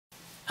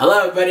Hello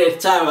everybody,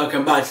 it's Ty.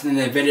 Welcome back to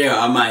another video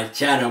on my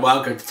channel.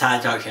 Welcome to Ty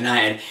Talks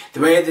United.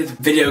 The way this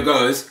video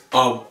goes,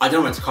 or I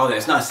don't know what to call it,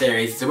 it's not a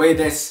series. The way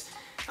this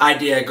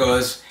idea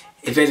goes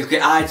is basically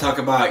I talk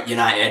about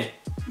United,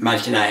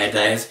 Manchester United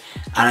that is,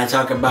 and I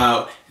talk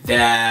about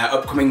their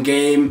upcoming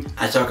game,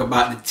 I talk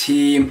about the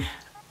team,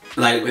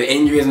 like with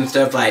injuries and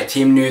stuff, like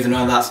team news and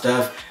all that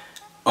stuff,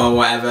 or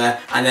whatever,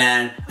 and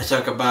then I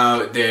talk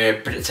about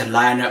the predicted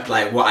lineup,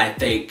 like what I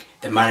think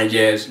the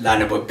manager's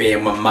lineup would be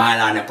and what my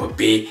lineup would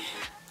be.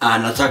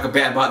 And I'll talk a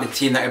bit about the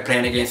team that we're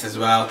playing against as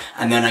well,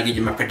 and then I'll give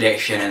you my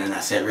prediction, and then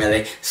that's it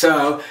really.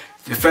 So,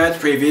 the first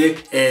preview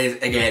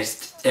is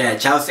against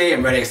Chelsea.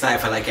 I'm really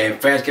excited for that game.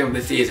 First game of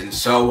the season,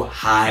 so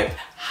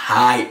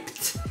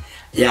hyped.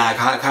 Yeah, I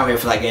can't wait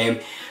for that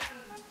game.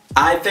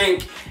 I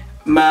think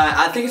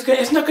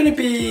it's not gonna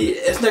be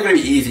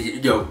easy.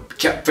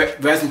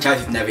 Versus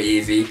Chelsea is never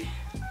easy.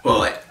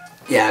 Well,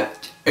 yeah,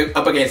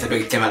 up against a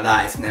big team like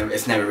that,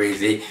 it's never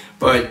easy.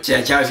 But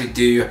Chelsea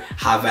do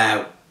have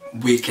a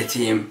weaker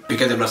team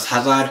because they've lost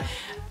Hazard,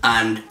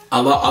 and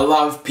a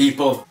lot of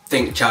people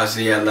think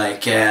Chelsea are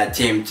like a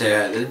team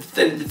to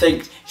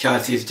think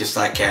Chelsea is just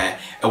like a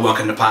walk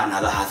in the park now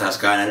that Hazard's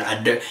gone.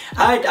 And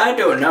I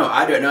don't know.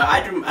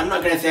 I'm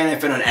not gonna say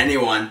anything on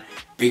anyone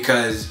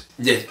because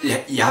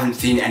you haven't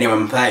seen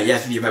anyone play.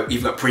 Yes,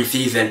 you've got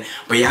pre-season,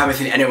 but you haven't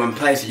seen anyone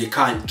play, so you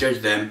can't judge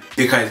them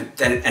because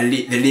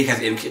the league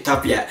hasn't even kicked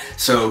off yet.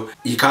 So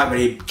you can't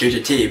really judge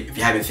a team if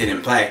you haven't seen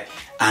them play.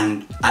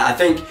 And I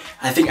think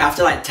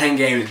after like 10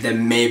 games,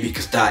 then maybe you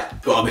could start.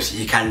 Well,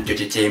 obviously you can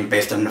judge a team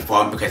based on the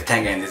form because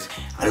 10 games is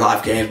a lot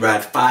of games.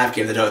 Whereas 5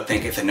 games, I don't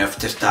think it's enough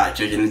to start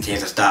judging the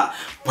teams, to start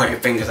pointing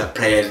fingers at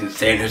players and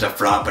saying who's a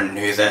flop and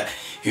who's a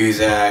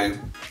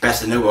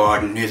best in the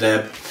world and who's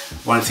a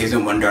one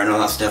season wonder and all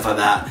that stuff like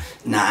that.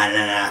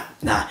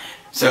 Nah.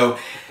 So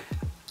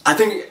I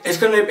think it's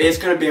gonna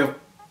be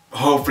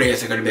hopefully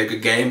it's gonna be a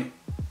good game.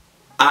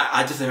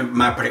 I just have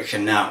my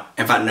prediction now.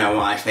 In fact,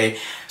 no, actually.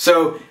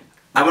 So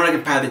I want to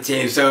compare the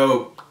team.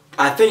 So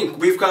I think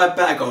we've got a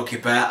better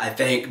goalkeeper. I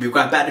think we've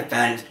got a better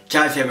defense.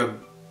 Chelsea have a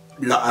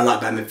lot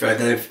better midfield.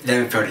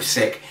 Their midfield is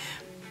sick.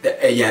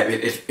 Yeah,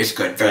 it's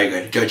good, very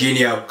good.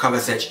 Jorginho,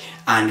 Kovacic,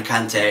 and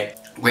Kante,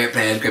 great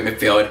players, great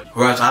midfield.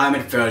 Whereas our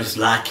midfield is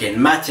lacking.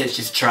 Matic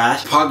is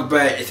trash.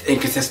 Pogba is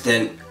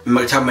inconsistent.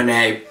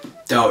 McTominay,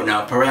 don't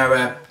know.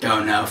 Pereira,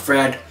 don't know.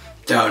 Fred,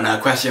 don't know.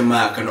 Question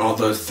mark on all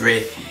those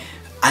three.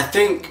 I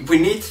think we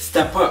need to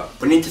step up.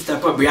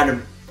 We had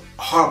a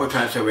horrible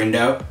transfer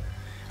window.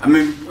 I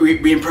mean,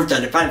 we improved our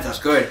defense, that's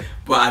good,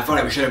 but I felt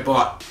like we should have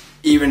bought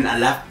even a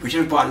left. We should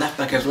have bought a left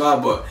back as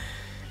well, but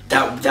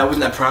that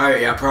wasn't a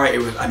priority. Our priority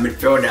was a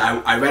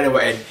midfielder. I really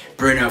wanted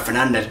Bruno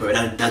Fernandes, but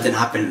that didn't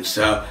happen.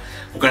 So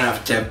we're gonna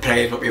have to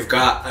play with what we've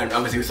got. And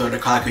obviously we sold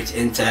Lukaku to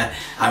Inter,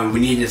 and we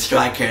needed a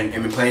striker to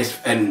replace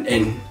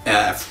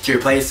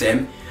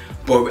him.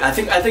 But I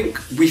think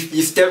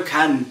you still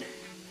can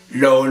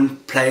loan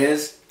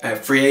players.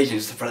 Free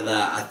agents, stuff like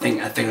that. I think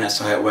that's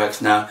how it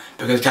works now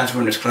because the transfer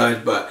window is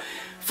closed. But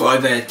for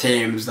other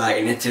teams like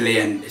in Italy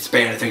and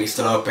Spain, I think it's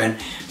still open.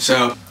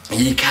 So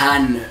you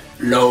can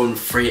loan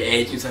free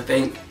agents, I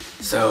think.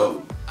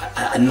 So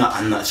I'm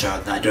not sure.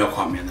 Don't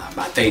quote me on that,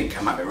 but I think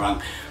I might be wrong.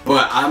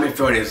 But our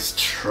midfield is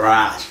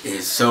trash.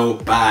 It's so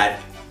bad.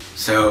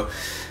 So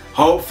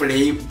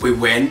hopefully we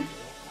win.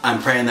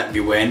 I'm praying that we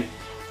win,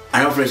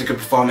 and hopefully it's a good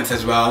performance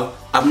as well.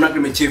 I'm not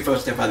going to be too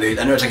frustrated if I lose.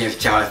 I know it's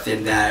against Chelsea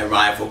and their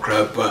rival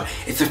club, but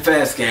it's the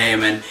first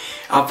game, and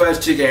our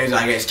first 2 games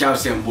are against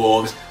Chelsea and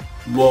Wolves.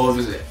 Wolves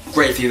was a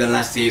great season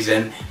last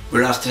season.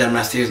 We lost to them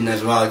last season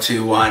as well,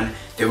 2-1.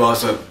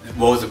 Wolves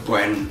have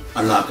brought in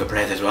a lot of good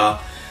players as well.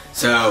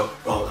 So,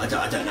 well, I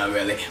don't know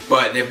really,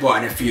 but they've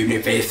brought in a few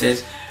new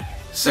faces.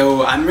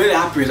 So I'm really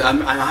happy.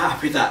 I'm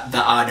happy that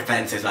our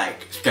defense is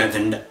like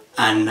strengthened,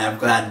 and I'm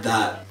glad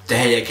that De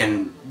Gea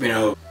can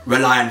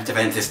rely on the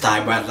defense this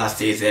time. Whereas last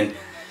season,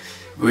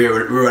 we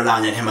were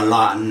relying on him a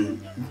lot,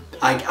 and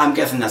I'm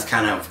guessing that's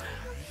kind of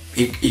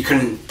he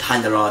couldn't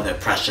handle all the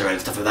pressure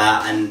and stuff like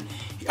that, and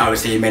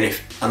obviously he made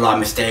a lot of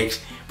mistakes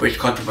which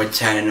contributed to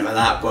turning him like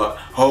that. But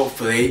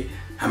hopefully,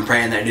 I'm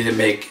praying that he doesn't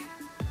make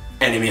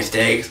any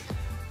mistakes.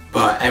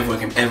 But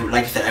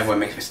like I said, everyone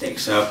makes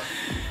mistakes. So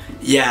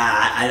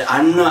yeah,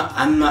 I'm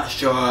not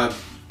sure.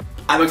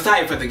 I'm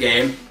excited for the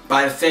game,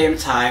 but at the same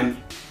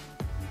time,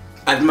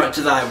 as much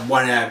as I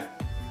wanna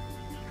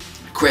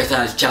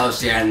criticize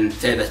Chelsea and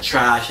say they're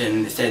trash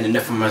and say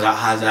nothing was about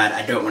Hazard,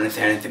 I don't want to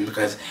say anything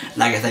because,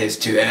 like I said, it's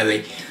too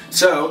early.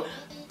 So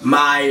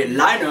my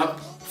lineup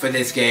for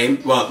this game,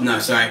 the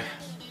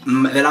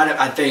lineup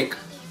I think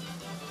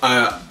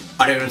Ole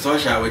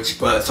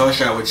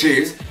Solskjaer would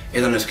choose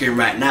is on the screen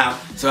right now.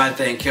 So I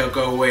think he'll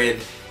go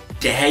with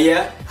De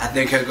Gea. I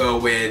think he'll go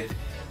with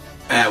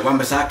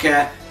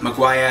Wan-Bissaka,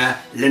 Maguire,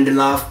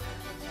 Lindelof,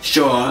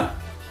 Shaw,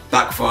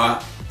 back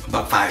 5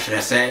 should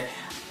I say.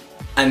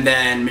 And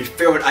then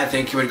midfield, I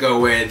think he would go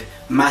with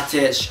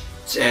Matic,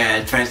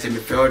 Trent's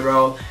midfield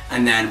role,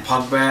 and then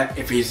Pogba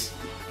if he's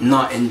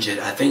not injured.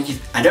 I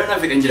don't know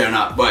if he's injured or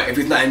not, but if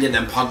he's not injured,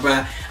 then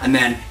Pogba, and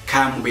then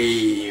cam will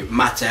be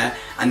Mata,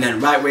 and then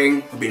right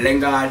wing will be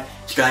Lingard,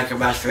 striker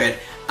Rashford,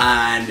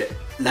 and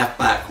left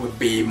back would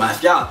be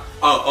Martial.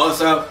 Oh,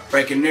 also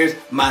breaking news: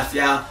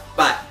 Martial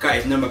got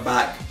his number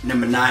back,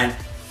 number 9.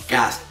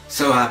 Gas.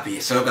 So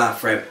happy, so glad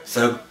for him.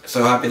 So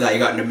happy that he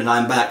got number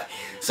 9 back.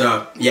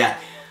 So yeah.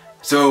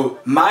 So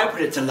my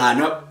predicted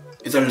lineup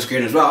is on the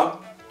screen as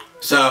well.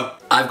 So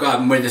I've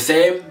got with the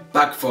same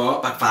back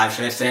 5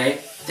 should I say.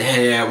 De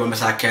Gea,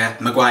 Wan-Bissaka,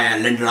 Maguire,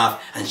 Lindelof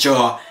and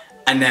Shaw.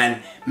 And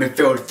then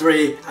midfield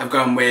 3, I've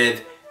gone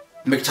with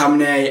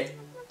McTominay,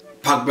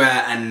 Pogba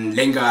and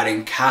Lingard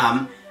and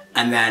Cam.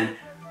 And then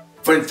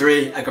front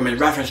 3, I've gone with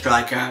Rashford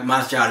striker,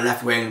 Martial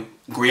left wing,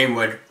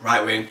 Greenwood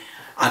right wing.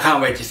 I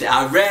can't wait to see.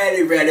 I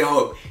really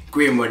hope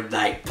Greenwood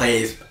like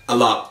plays a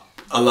lot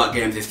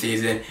games this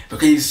season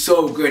because he's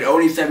so good.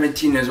 Only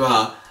 17 as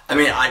well. I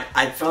mean,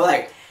 I feel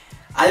like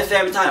at the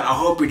same time I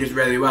hope he does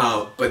really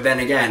well, but then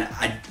again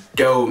I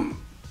don't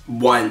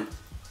want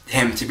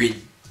him to be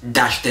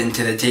dashed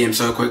into the team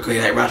so quickly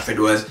like Rashford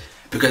was,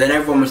 because then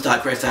everyone will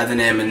start criticising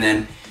him, and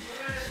then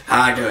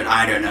I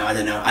don't know.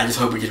 I just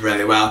hope he did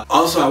really well.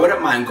 Also, I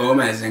wouldn't mind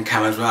Gomez and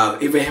Cam as well.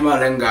 Either him or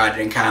Lingard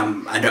and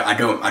Cam, I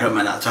don't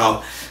mind that at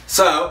all.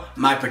 So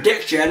my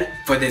prediction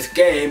for this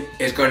game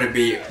is going to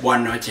be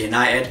 1-0 to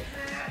United.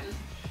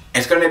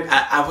 It's going to.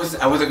 I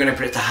wasn't going to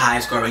predict a high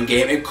scoring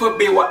game. It could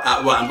be what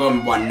I'm going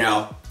with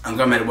 1-0. I'm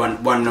going with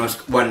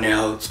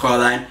 1-0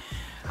 scoreline,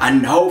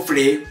 and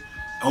hopefully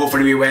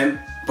we win.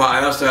 But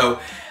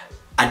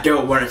I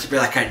don't want it to be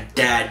like a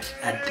dead.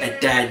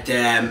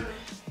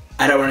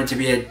 I don't want it to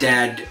be a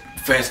dead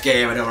first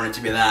game. I don't want it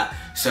to be that.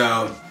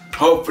 So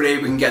hopefully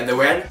we can get the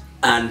win,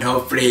 and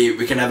hopefully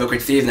we can have a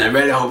good season. I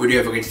really hope we do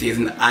have a good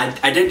season. I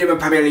didn't do my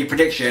Premier League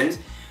predictions,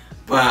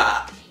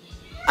 but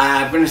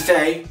I'm going to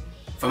say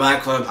for my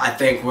club I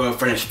think we'll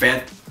finish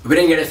 5th. We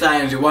didn't get the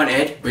signings we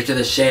wanted, which is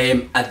a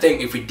shame. I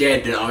think if we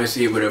did, then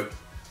obviously we would have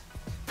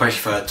pushed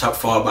for top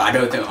 4, but I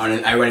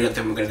really don't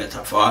think we're going to get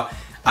top 4.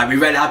 I'd be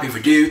really happy if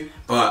we do,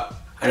 but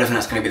I don't think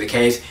that's going to be the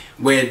case.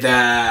 With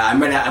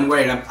I'm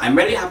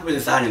really happy with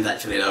the signings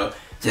actually though,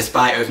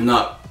 despite us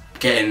not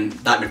getting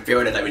that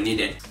midfielder that we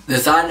needed. The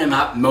signing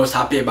I'm most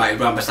happy about is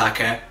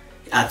Wan-Bissaka.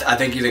 I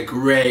think he's a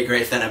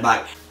great centre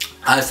back.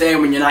 I was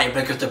saying when United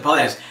played Crystal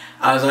Palace,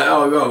 I was like,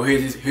 oh yo,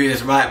 who's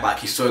this right back?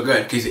 He's so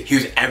good because he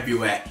was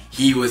everywhere.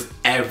 He was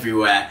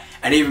everywhere.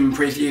 And even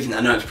pre-season, I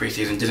know it's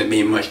pre-season, doesn't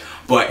mean much,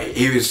 but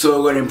he was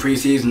so good in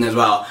pre-season as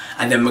well.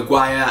 And then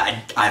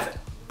Maguire,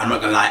 I'm not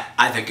gonna lie,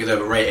 I think he's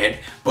overrated,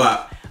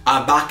 but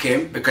I back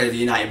him because he's a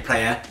United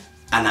player,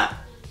 and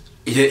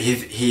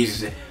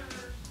he's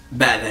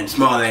better than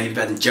Smalling, he's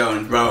better than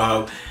Jones,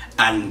 Rojo,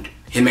 and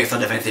he makes our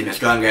defense even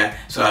stronger.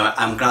 So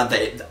I'm glad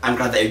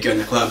that he joined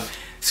the club.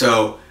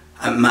 So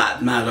I might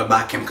as well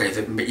back him because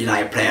he's a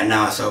United player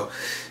now. So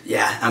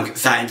yeah, I'm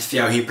excited to see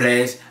how he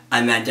plays.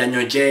 And then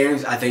Daniel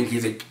James, I think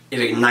he's a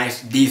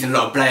nice, decent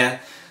little player,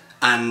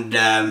 and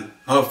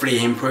hopefully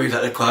he improves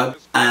at the club.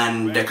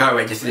 And I can't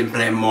wait to see him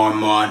playing more and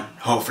more, and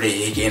hopefully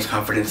he gains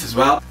confidence as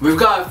well. We've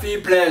got a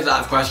few players that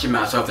have question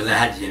marks over their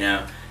heads, you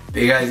know,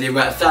 because you've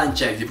got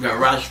Sanchez, you've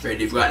got Rashford,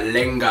 you've got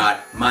Lingard,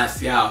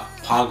 Martial,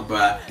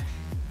 Pogba,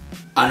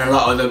 and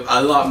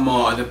a lot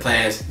more other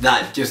players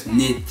that just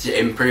need to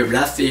improve.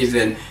 Last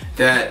season,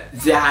 they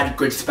had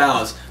good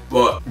spells,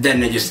 but then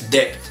they just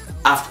dipped.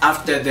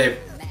 After the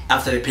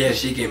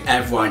PSG game,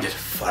 everyone just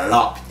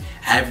flopped.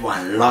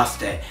 Everyone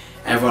lost it.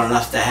 Everyone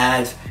lost their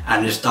heads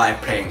and just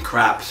started playing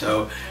crap.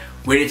 So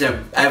we need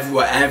to,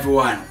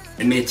 everyone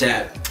need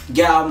to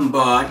get on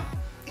board,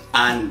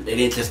 and they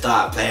need to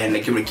start playing,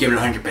 like giving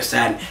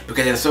 100%,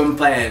 because there's some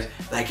players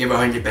that give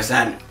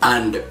 100%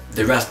 and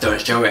the rest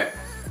don't show it.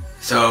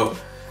 So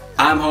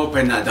I'm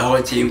hoping that the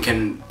whole team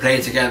can play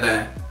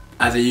together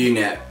as a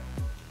unit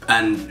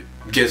and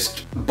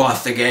just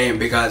boss the game,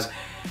 because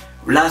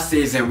last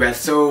season we had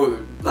so,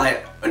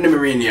 like, under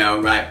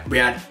Mourinho, right,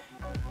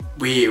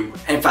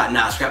 in fact,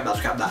 nah, scrap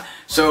that.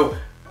 So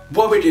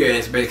what we do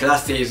is, basically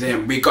last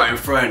season we got in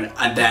front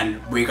and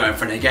then we got in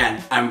front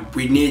again, and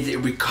we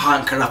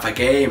can't cut off a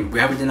game. We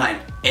haven't done that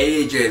in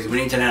ages. We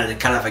need to learn how to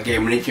cut off a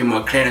game. We need to be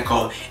more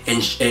clinical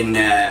in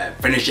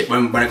finishing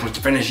when it comes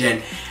to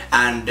finishing,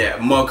 and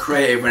more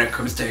creative when it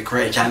comes to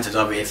create chances,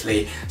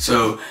 obviously.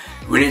 So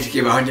we need to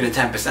give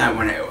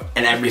 110%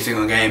 in every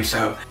single game.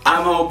 So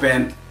I'm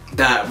hoping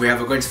that we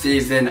have a good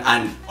season,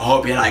 and I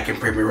hope United can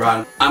prove me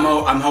wrong. I'm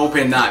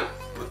hoping that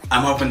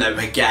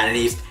we get at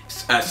least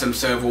some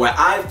silverware.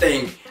 I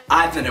think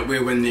that we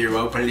win the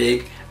Europa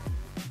League,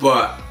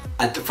 but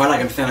I feel like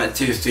I'm saying that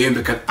too soon,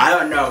 because I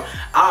don't know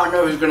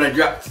who's gonna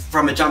drop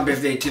from the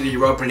Champions League to the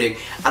Europa League.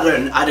 I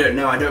don't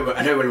know. I don't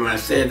really want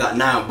to say that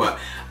now, but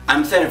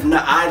I'm saying if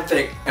not, I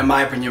think, in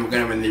my opinion, we're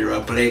gonna win the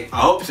Europa League. I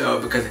hope so,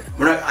 because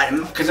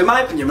in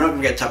my opinion, we're not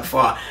gonna get top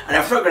 4, and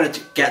if we're gonna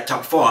get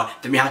top 4,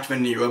 then we have to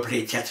win the Europa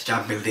League to get to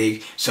Champions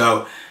League.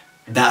 So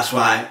that's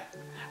why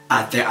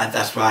I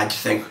just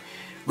think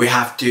we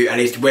have to at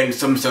least win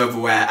some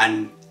silverware,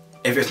 and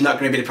if it's not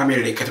going to be the Premier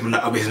League, because we're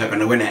obviously not going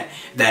to win it,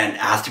 then it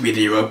has to be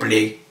the Europa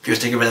League,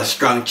 just to give us a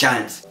strong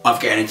chance of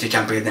getting into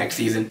Champions League next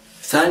season.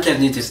 Sanchez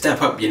needs to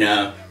step up, you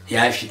know. He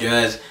actually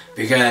does,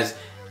 because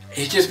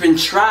he's just been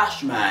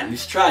trash, man.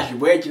 He's trash. His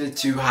wages are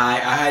too high.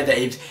 I heard that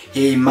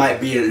he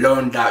might be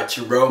loaned out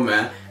to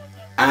Roma,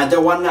 and I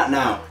don't want that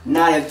now.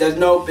 Nah, there's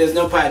no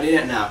point in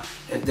it now.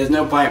 There's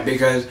no point,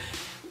 because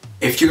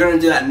if you're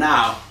gonna do that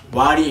now,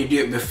 why didn't you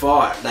do it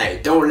before?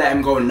 Like, don't let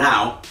him go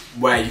now,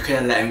 where you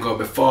couldn't let him go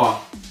before.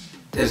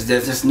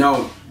 There's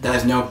no.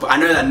 I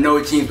know that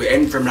no teams were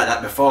in for him like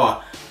that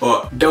before,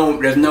 but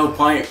there's no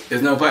point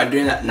of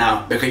doing that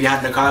now, because you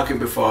had Lukaku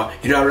before,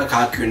 you don't have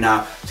Lukaku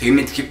now, so you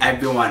need to keep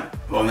everyone,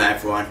 well not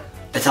everyone,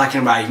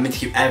 attacking right, you need to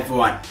keep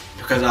everyone,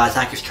 because our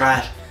attack is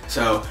trash.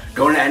 So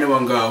don't let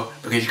anyone go,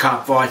 because you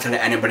can't afford to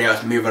let anybody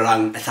else move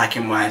along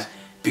attacking wise,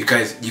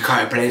 because you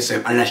can't replace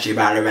him unless you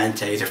buy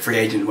Llorente, he's a free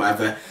agent,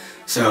 whatever.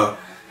 So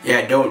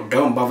yeah,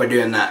 don't bother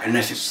doing that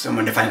unless it's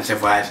someone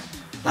defensive wise,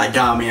 like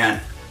Darmian,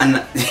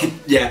 and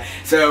yeah,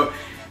 so,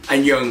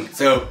 and Young,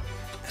 so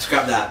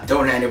scrap that.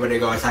 Don't let anybody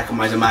go attacking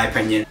wise, in my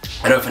opinion.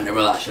 I don't think they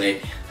will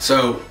actually.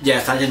 So yeah,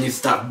 Sanchez needs to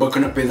start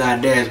booking up his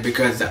ideas,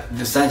 because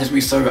the Sanchez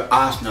we saw at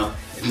Arsenal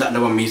is not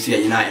the one we see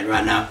at United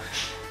right now.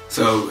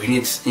 So he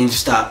needs to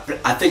start.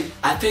 I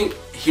think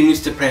he needs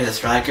to play as a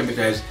striker,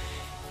 because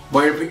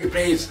where he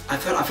plays, I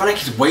feel like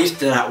he's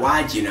wasted out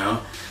wide, you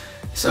know.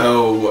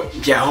 So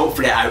yeah,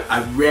 hopefully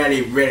I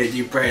really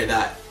do pray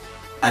that.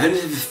 I think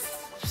this is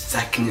the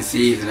second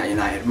season at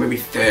United, maybe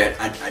third,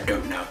 I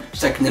don't know.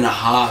 Second and a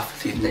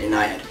half season at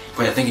United,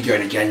 but I think he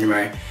joined in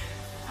January.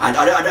 I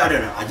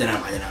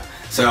don't know.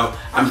 So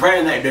I'm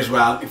praying that he does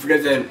well. If he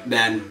doesn't,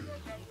 then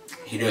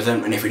he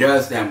doesn't, and if he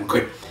does, then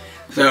good.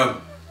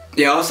 So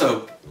yeah,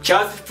 also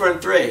Chelsea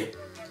front three.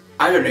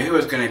 I don't know who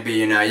it's gonna be.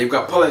 You know, you've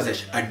got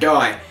Pulisic,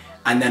 Odoi,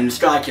 and then the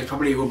strikers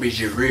probably will be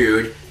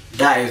Giroud.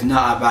 That is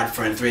not a bad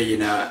front three, you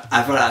know.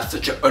 I feel like that's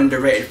such an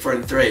underrated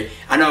front three.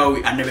 I know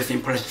I've never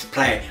seen Pulisic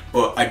play,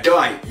 but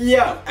Odoi,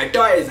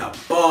 Odoi is a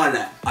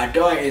baller.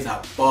 Odoi is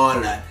a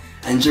baller.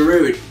 And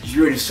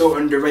Giroud is so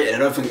underrated. I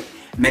don't think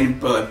many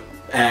people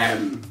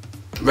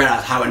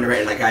realize how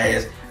underrated that guy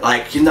is.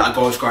 Like, he's not a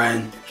goal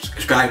scoring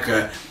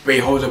striker, but he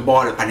holds a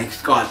ball up and he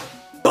scores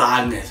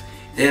bangers.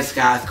 This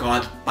guy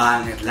scores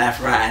bangers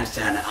left, right, and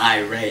centre.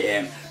 I rate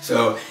him.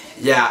 So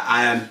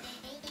yeah,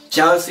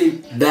 Chelsea,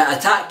 their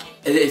attack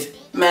is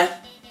meh.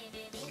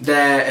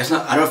 It's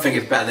not. I don't think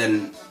it's better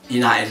than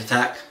United's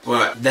attack,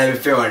 but their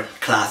midfield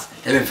class.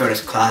 Their midfield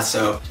is class.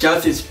 So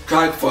Chelsea's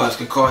strike force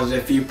could cause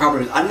a few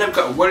problems. And they've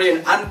got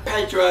Willian and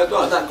Pedro as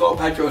well. That goal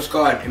Pedro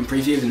scored in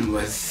pre-season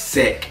was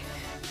sick.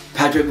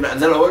 Pedro,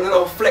 the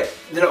little flick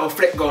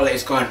goal that he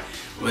scored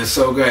was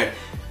so good.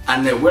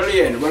 And then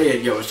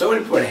Willian, yo, so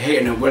many people are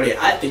hating on Willian.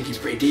 I think he's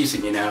pretty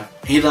decent, you know.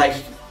 He's like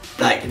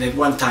there's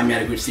one time he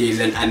had a good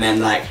season, and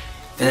then like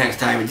the next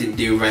time he didn't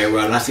do very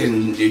well. Last season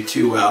didn't do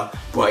too well,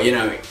 but you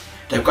know,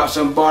 they've got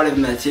some bodies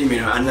in their team, you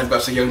know, and they've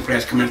got some young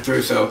players coming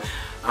through. So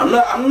I'm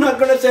not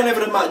gonna say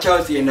anything about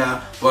Chelsea, you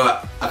know,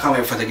 but I can't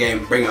wait for the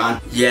game. Bring it on.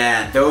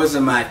 Yeah, those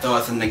are my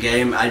thoughts on the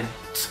game.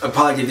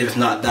 Apologies if it's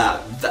not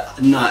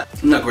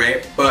not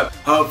great, but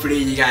hopefully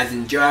you guys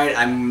enjoyed.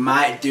 I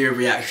might do a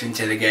reaction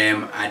to the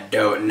game, I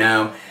don't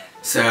know.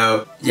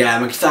 So yeah,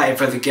 I'm excited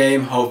for the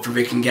game.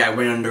 Hopefully we can get a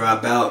win under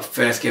our belt.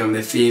 First game of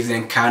the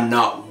season,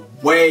 cannot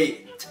wait.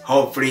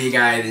 Hopefully you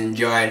guys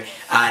enjoyed,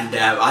 and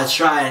I'll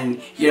try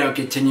and, you know,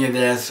 continue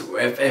this.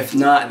 If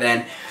not,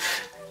 then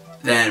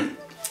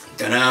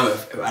don't know,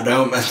 if I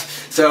don't.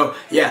 So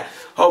yeah,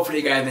 hopefully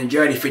you guys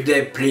enjoyed. If you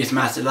did, please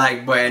smash the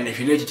like button. If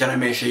you're new to the channel,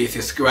 make sure you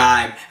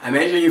subscribe, and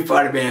make sure you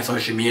follow me on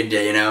social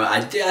media. You know,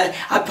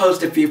 I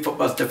post a few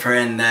football stuff here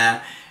and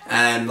there,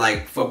 and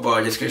like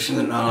football discussions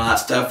and all that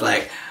stuff.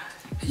 Like,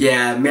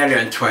 yeah, mainly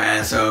on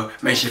Twitter, so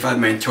make sure you follow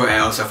me on Twitter.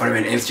 Also follow me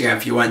on Instagram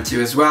if you want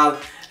to as well.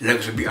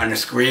 Links will be on the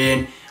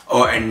screen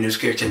or in the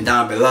description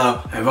down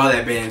below. And with all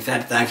that being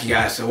said, thank you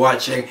guys for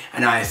watching,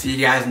 and I'll see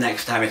you guys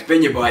next time. It's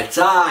been your boy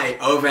Ty,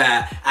 over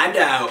and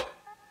out.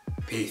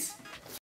 Peace.